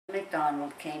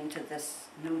McDonald came to this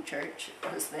new church.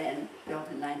 It was then built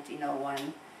in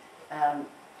 1901.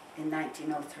 In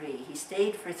 1903. He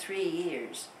stayed for 3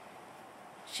 years.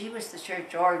 She was the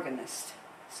church organist,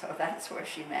 so that's where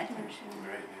she met him.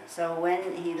 Right, yeah. So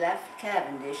when he left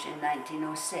Cavendish in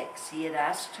 1906, he had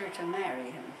asked her to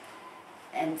marry him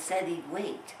and said he'd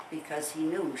wait because he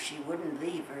knew she wouldn't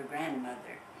leave her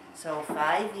grandmother. So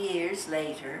 5 years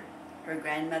later, her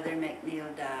grandmother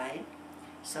Mcneill died.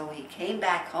 So he came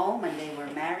back home and they were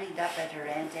married up at her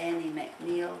Aunt Annie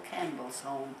McNeill Campbell's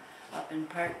home up in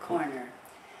Park Corner.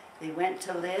 They went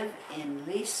to live in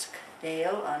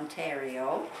Leaskdale,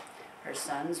 Ontario. Her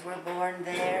sons were born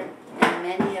there, and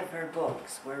many of her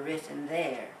books were written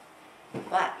there.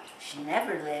 But she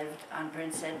never lived on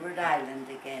Prince Edward Island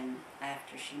again.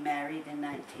 After she married in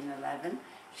 1911,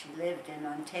 she lived in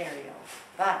Ontario.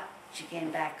 But she came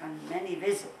back on many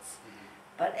visits.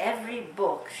 But every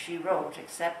book she wrote,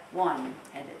 except one,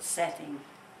 had its setting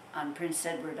on Prince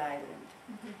Edward Island.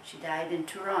 She died in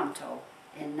Toronto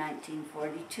in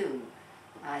 1942.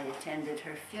 I attended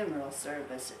her funeral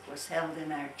service. It was held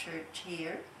in our church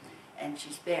here, and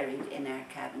she's buried in our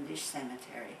Cavendish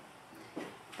Cemetery.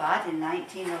 But in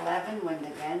 1911, when the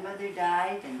grandmother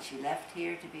died and she left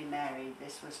here to be married,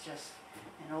 this was just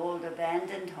an old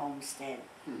abandoned homestead.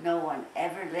 No one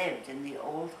ever lived in the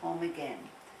old home again.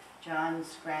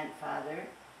 John's grandfather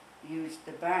used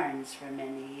the barns for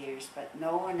many years, but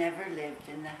no one ever lived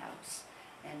in the house.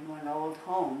 And when old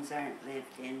homes aren't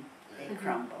lived in, they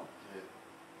crumble. Yeah.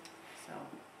 So,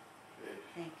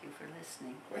 thank you for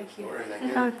listening. Great Thank you. story, thank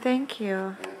you. Oh, thank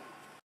you. Yeah.